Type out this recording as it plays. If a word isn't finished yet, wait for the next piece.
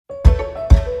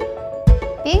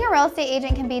Being a real estate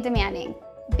agent can be demanding.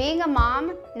 Being a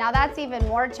mom, now that's even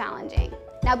more challenging.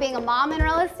 Now being a mom in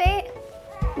real estate,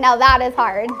 now that is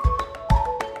hard.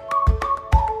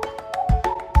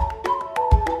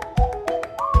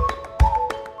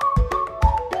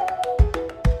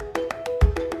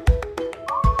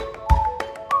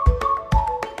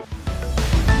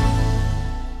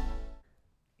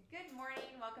 Good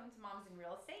morning, welcome to Moms in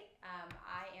Real Estate.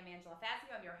 I am Angela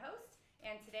Fazio, I'm your host,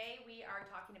 and today we are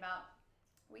talking about,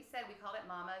 we called it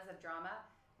Mommas of Drama,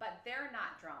 but they're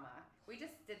not drama. We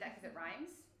just did that because it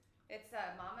rhymes. It's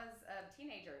Mamas of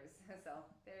Teenagers, so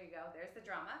there you go, there's the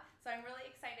drama. So I'm really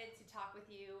excited to talk with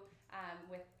you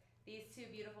with these two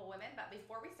beautiful women, but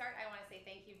before we start, I want to say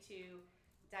thank you to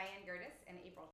Diane Gertis and April